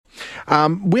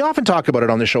We often talk about it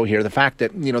on the show here, the fact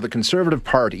that, the Conservative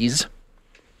parties,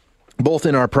 both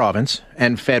in our province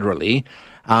and federally,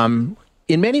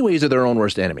 in many ways are their own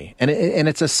worst enemy. And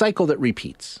it's a cycle that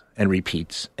repeats and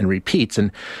repeats and repeats.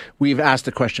 And we've asked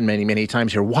the question many, many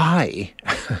times here, why?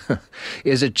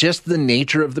 Is it just the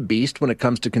nature of the beast when it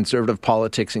comes to Conservative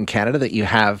politics in Canada that you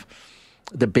have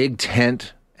the big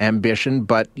tent ambition,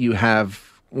 but you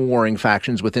have warring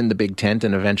factions within the big tent,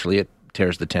 and eventually it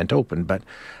tears the tent open? But,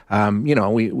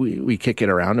 we kick it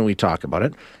around and we talk about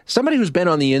it. Somebody who's been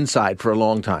on the inside for a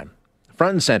long time,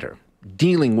 front and center,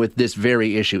 dealing with this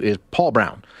very issue, is Paul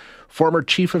Brown, former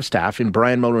chief of staff in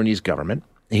Brian Mulroney's government.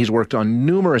 He's worked on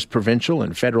numerous provincial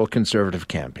and federal Conservative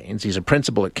campaigns. He's a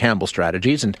principal at Campbell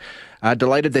Strategies, and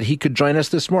delighted that he could join us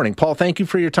this morning. Paul, thank you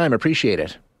for your time. Appreciate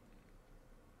it.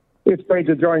 It's great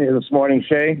to join you this morning,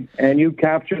 Shay. And you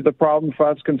captured the problem for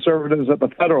us Conservatives at the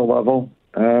federal level.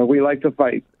 We like to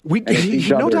fight.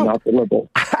 No doubt. Not the liberal.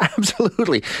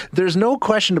 Absolutely. There's no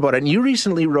question about it. And you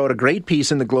recently wrote a great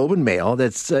piece in the Globe and Mail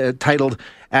that's titled,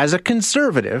 "As a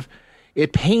Conservative,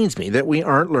 it pains me that we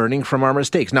aren't learning from our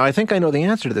mistakes." Now, I think I know the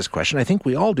answer to this question. I think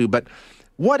we all do. But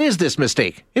what is this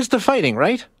mistake? It's the fighting,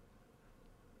 right?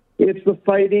 It's the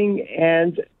fighting.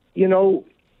 And,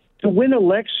 to win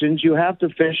elections, you have to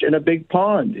fish in a big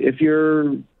pond. If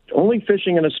you're only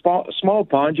fishing in a small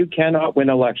pond, you cannot win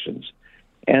elections.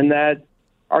 And that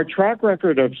our track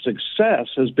record of success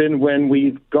has been when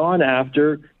we've gone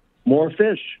after more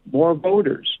fish, more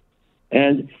voters.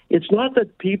 And it's not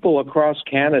that people across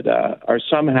Canada are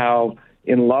somehow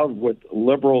in love with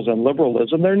Liberals and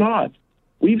liberalism. They're not.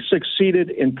 We've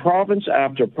succeeded in province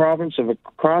after province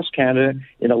across Canada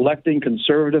in electing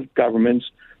Conservative governments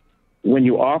when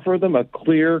you offer them a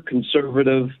clear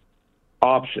Conservative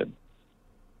option.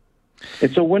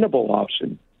 It's a winnable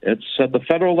option. It's at the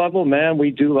federal level, man,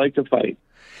 we do like to fight.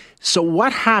 So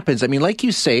what happens? I mean, like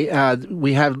you say,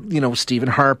 we have, Stephen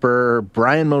Harper,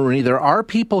 Brian Mulroney. There are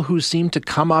people who seem to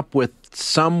come up with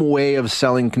some way of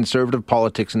selling Conservative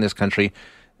politics in this country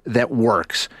that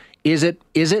works. Is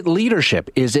it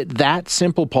leadership? Is it that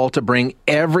simple, Paul, to bring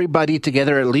everybody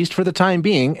together, at least for the time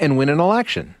being, and win an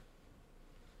election?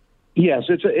 Yes,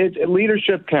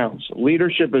 leadership counts.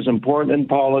 Leadership is important in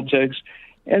politics.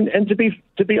 And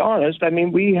to be honest, I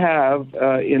mean, we have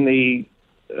in the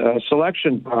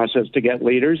selection process to get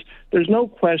leaders, there's no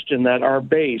question that our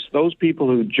base, those people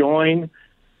who join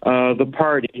the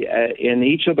party in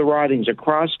each of the ridings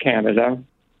across Canada,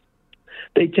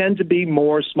 they tend to be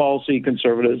more small C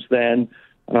Conservatives than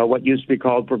what used to be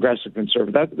called progressive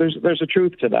Conservative. There's a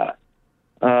truth to that.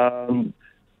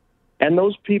 And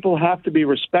those people have to be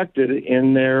respected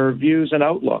in their views and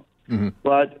outlook. Mm-hmm.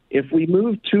 But if we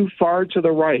move too far to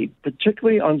the right,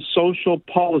 particularly on social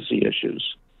policy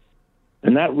issues,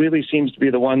 and that really seems to be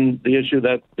the issue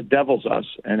that bedevils us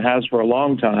and has for a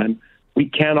long time, we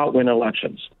cannot win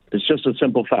elections. It's just a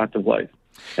simple fact of life.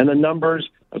 And the numbers,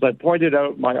 as I pointed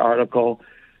out in my article,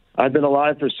 I've been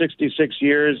alive for 66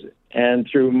 years, and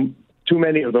through too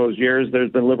many of those years,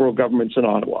 there's been Liberal governments in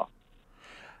Ottawa.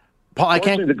 Paul,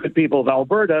 the good people of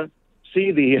Alberta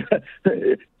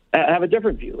have a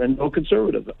different view and no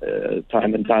Conservative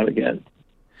time and time again.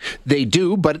 They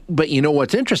do, but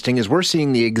what's interesting is we're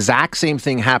seeing the exact same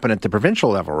thing happen at the provincial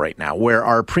level right now, where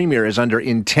our premier is under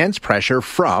intense pressure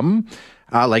from,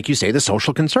 like you say, the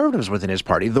social Conservatives within his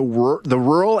party, the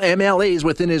rural MLAs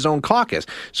within his own caucus.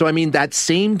 So, I mean, that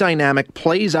same dynamic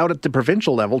plays out at the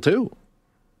provincial level too.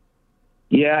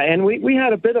 Yeah, and we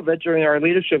had a bit of it during our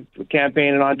leadership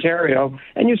campaign in Ontario,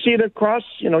 and you see it across,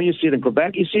 you see it in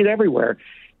Quebec, you see it everywhere.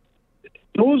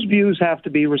 Those views have to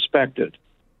be respected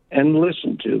and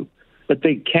listened to, but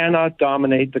they cannot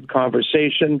dominate the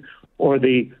conversation or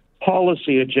the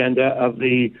policy agenda of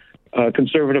the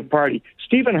Conservative Party.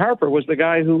 Stephen Harper was the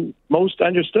guy who most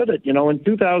understood it. In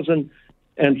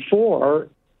 2004,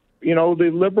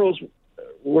 the Liberals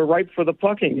were ripe for the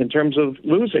plucking in terms of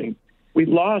losing. We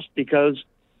lost because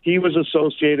he was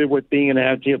associated with being an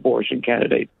anti-abortion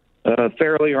candidate,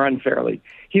 fairly or unfairly.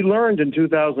 He learned in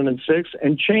 2006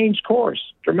 and changed course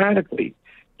dramatically.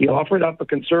 He offered up a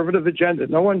Conservative agenda.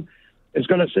 No one is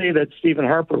going to say that Stephen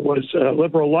Harper was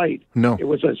Liberal light. No. It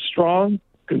was a strong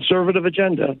Conservative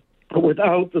agenda, but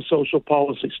without the social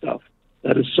policy stuff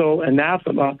that is so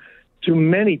anathema to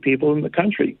many people in the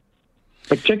country,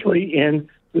 particularly in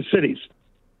the cities.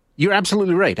 You're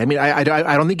absolutely right. I mean, I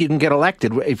don't think you can get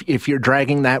elected if you're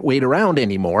dragging that weight around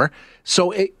anymore.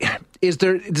 So is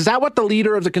that what the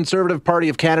leader of the Conservative Party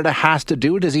of Canada has to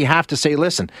do? Does he have to say,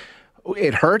 listen,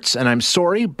 it hurts and I'm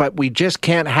sorry, but we just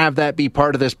can't have that be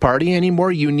part of this party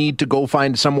anymore. You need to go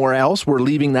find somewhere else. We're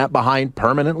leaving that behind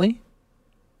permanently?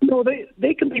 No,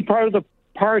 they can be part of the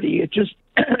party. It just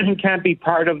can't be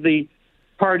part of the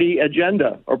party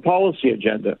agenda or policy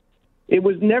agenda. It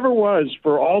never was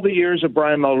for all the years of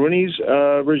Brian Mulroney's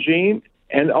regime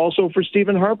and also for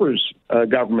Stephen Harper's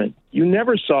government. You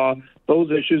never saw those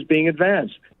issues being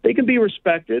advanced. They can be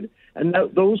respected, and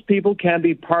those people can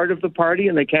be part of the party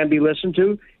and they can be listened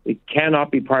to. It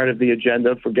cannot be part of the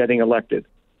agenda for getting elected.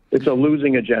 It's a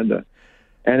losing agenda.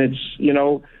 And it's,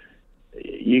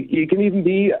 you can even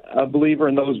be a believer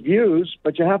in those views,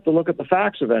 but you have to look at the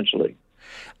facts eventually.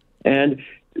 And,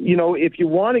 if you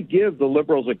want to give the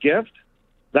Liberals a gift,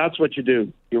 that's what you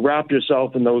do. You wrap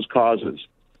yourself in those causes.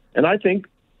 And I think,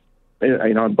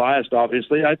 I'm biased,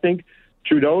 obviously, I think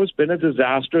Trudeau has been a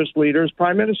disastrous leader as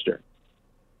Prime Minister.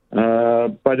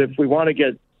 But if we want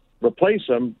to replace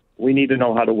him, we need to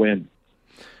know how to win.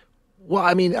 Well,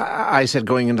 I said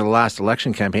going into the last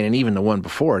election campaign and even the one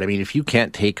before it, if you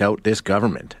can't take out this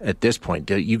government at this point,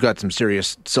 you got some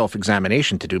serious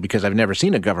self-examination to do, because I've never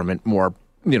seen a government more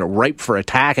ripe for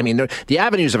attack. The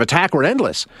avenues of attack were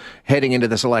endless heading into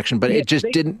this election, but it just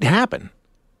didn't happen.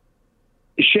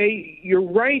 Shay, you're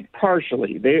right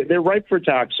partially. They're ripe for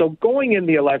attack. So going in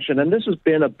the election, and this has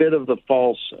been a bit of the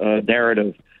false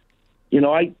narrative,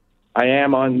 I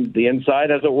am on the inside,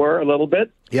 as it were, a little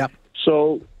bit. Yeah.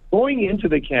 So going into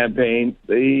the campaign,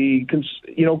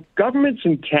 governments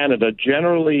in Canada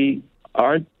generally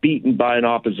aren't beaten by an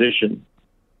opposition.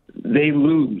 They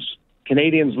lose.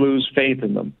 Canadians lose faith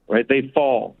in them, right? They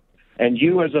fall. And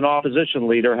you, as an opposition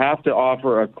leader, have to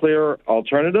offer a clear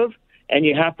alternative, and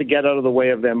you have to get out of the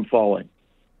way of them falling.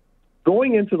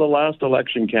 Going into the last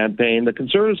election campaign, the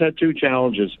Conservatives had two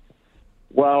challenges.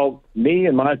 Well, me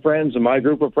and my friends and my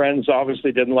group of friends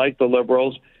obviously didn't like the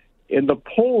Liberals. In the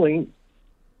polling,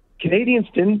 Canadians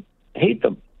didn't hate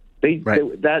them.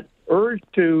 That urge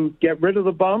to get rid of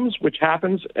the bums, which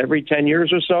happens every 10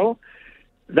 years or so,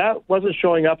 that wasn't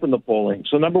showing up in the polling.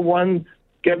 So number one,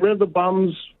 get rid of the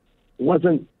bums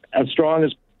wasn't as strong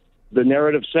as the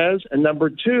narrative says. And number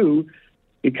two,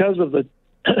 because of the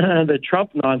the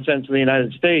Trump nonsense in the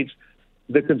United States,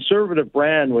 the Conservative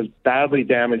brand was badly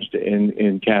damaged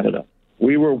in Canada.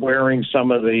 We were wearing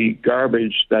some of the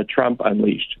garbage that Trump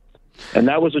unleashed. And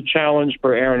that was a challenge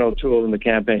for Aaron O'Toole in the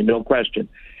campaign, no question.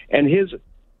 And his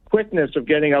quickness of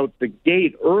getting out the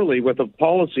gate early with a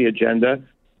policy agenda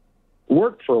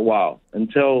worked for a while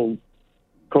until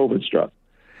COVID struck.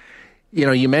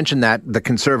 You mentioned that, the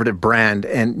Conservative brand,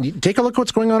 and take a look at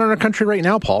what's going on in our country right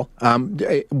now, Paul.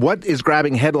 What is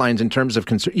grabbing headlines in terms of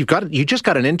you just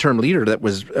got an interim leader that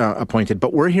was appointed,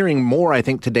 but we're hearing more, I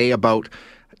think, today about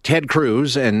Ted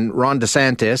Cruz and Ron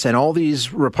DeSantis and all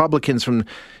these Republicans from,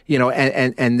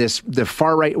 and the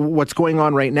far right, what's going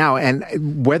on right now.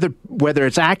 And whether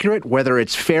it's accurate, whether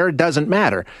it's fair, doesn't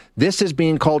matter. This is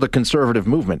being called a conservative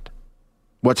movement.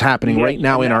 What's happening right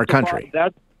now in our country.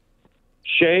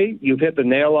 Shay, you've hit the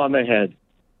nail on the head.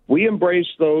 We embrace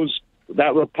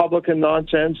that Republican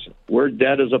nonsense. We're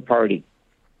dead as a party.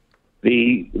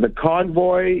 The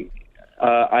convoy,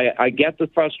 I get the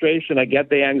frustration. I get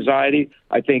the anxiety.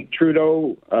 I think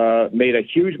Trudeau made a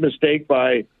huge mistake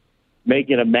by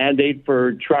making a mandate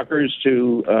for truckers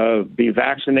to be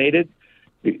vaccinated.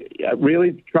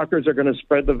 Really, truckers are going to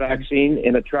spread the vaccine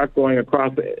in a truck going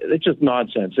across. It's just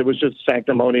nonsense. It was just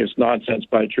sanctimonious nonsense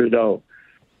by Trudeau.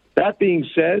 That being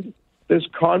said, this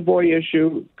convoy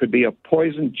issue could be a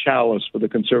poisoned chalice for the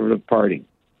Conservative Party.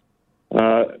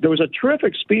 There was a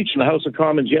terrific speech in the House of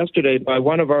Commons yesterday by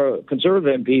one of our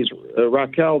Conservative MPs,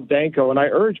 Raquel Danko, and I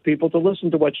urge people to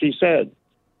listen to what she said.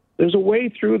 There's a way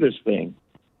through this thing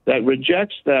that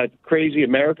rejects that crazy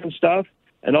American stuff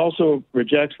and also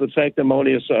rejects the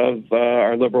sanctimonious of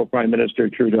our Liberal Prime Minister,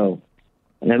 Trudeau.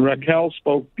 And Raquel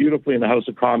spoke beautifully in the House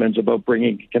of Commons about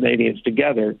bringing Canadians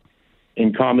together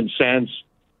in common sense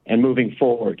and moving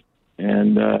forward.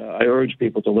 And I urge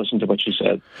people to listen to what she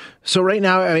said. So right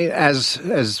now,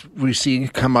 as we see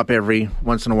come up every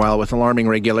once in a while with alarming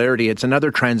regularity, it's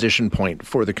another transition point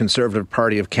for the Conservative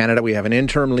Party of Canada. We have an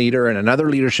interim leader and another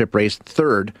leadership race,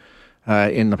 third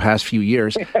in the past few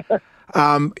years.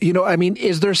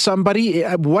 Is there somebody?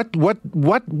 What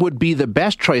would be the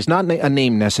best choice? Not a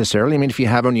name necessarily. If you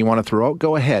have one you want to throw out,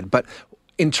 go ahead. But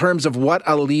in terms of what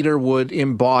a leader would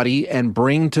embody and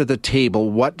bring to the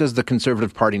table, what does the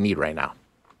Conservative Party need right now?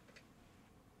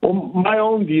 Well, my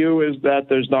own view is that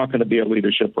there's not going to be a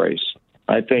leadership race.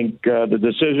 I think the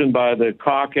decision by the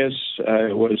caucus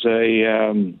was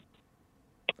a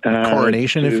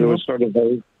coronation, if you will.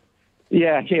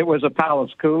 It was a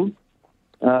palace coup.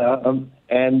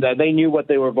 and they knew what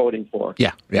they were voting for.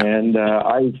 Yeah. And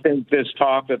I think this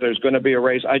talk that there's going to be a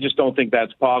race, I just don't think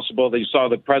that's possible. They saw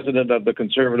the president of the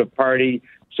Conservative Party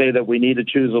say that we need to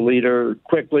choose a leader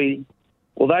quickly.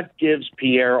 Well, that gives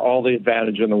Pierre all the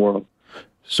advantage in the world.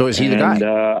 So is he the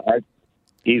guy?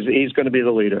 He's going to be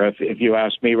the leader, if you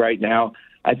ask me right now.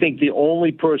 I think the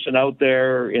only person out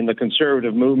there in the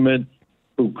Conservative movement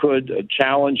who could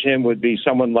challenge him would be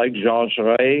someone like Jean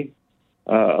Charest,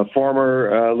 a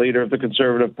former leader of the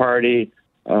Conservative Party,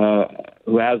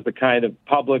 who has the kind of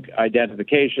public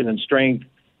identification and strength.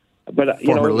 But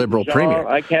former Liberal Jean, premier.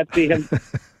 I can't see him.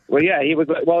 Well, yeah, he was.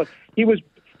 Well,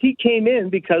 he came in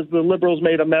because the Liberals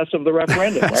made a mess of the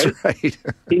referendum, That's right.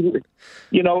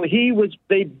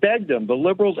 They begged him, the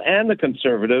Liberals and the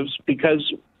Conservatives,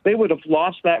 because they would have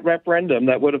lost that referendum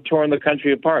that would have torn the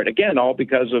country apart. Again, all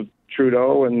because of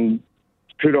Trudeau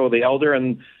the elder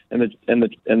and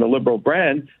the Liberal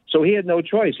brand. So he had no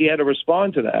choice. He had to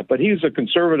respond to that. But he's a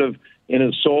Conservative in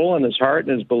his soul and his heart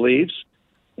and his beliefs.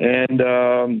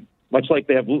 And much like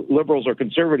they have Liberals or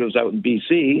Conservatives out in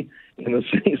BC, in the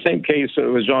same case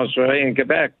with Jean Charest in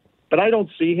Quebec. But I don't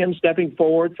see him stepping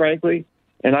forward, frankly.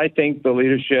 And I think the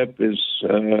leadership is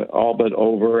all but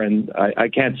over, and I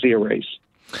can't see a race.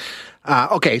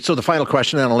 Okay, so the final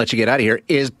question, and I'll let you get out of here.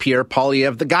 Is Pierre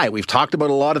Poilievre the guy? We've talked about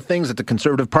a lot of things that the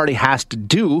Conservative Party has to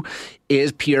do.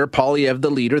 Is Pierre Poilievre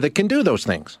the leader that can do those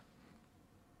things?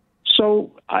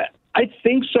 So I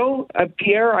think so.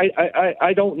 Pierre,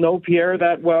 I don't know Pierre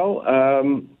that well.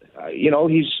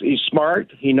 He's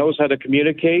smart. He knows how to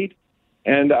communicate.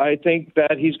 And I think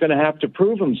that he's going to have to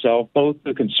prove himself, both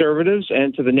to Conservatives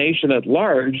and to the nation at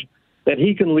large, that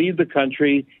he can lead the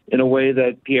country in a way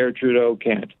that Pierre Trudeau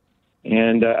can't.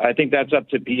 And I think that's up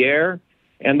to Pierre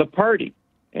and the party.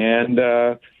 And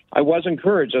I was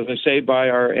encouraged, as I say, by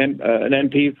an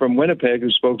MP from Winnipeg who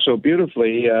spoke so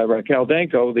beautifully, Raquel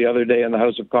Danko, the other day in the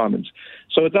House of Commons.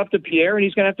 So it's up to Pierre, and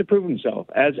he's going to have to prove himself,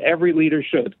 as every leader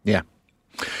should. Yeah.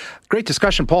 Great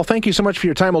discussion, Paul. Thank you so much for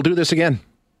your time. We'll do this again.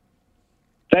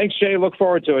 Thanks, Jay. Look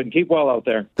forward to it, and keep well out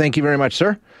there. Thank you very much,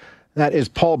 sir. That is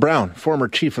Paul Brown, former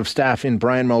chief of staff in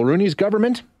Brian Mulroney's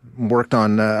government. Worked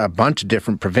on a bunch of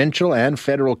different provincial and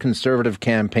federal Conservative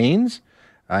campaigns.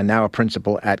 Now a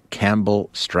principal at Campbell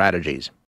Strategies.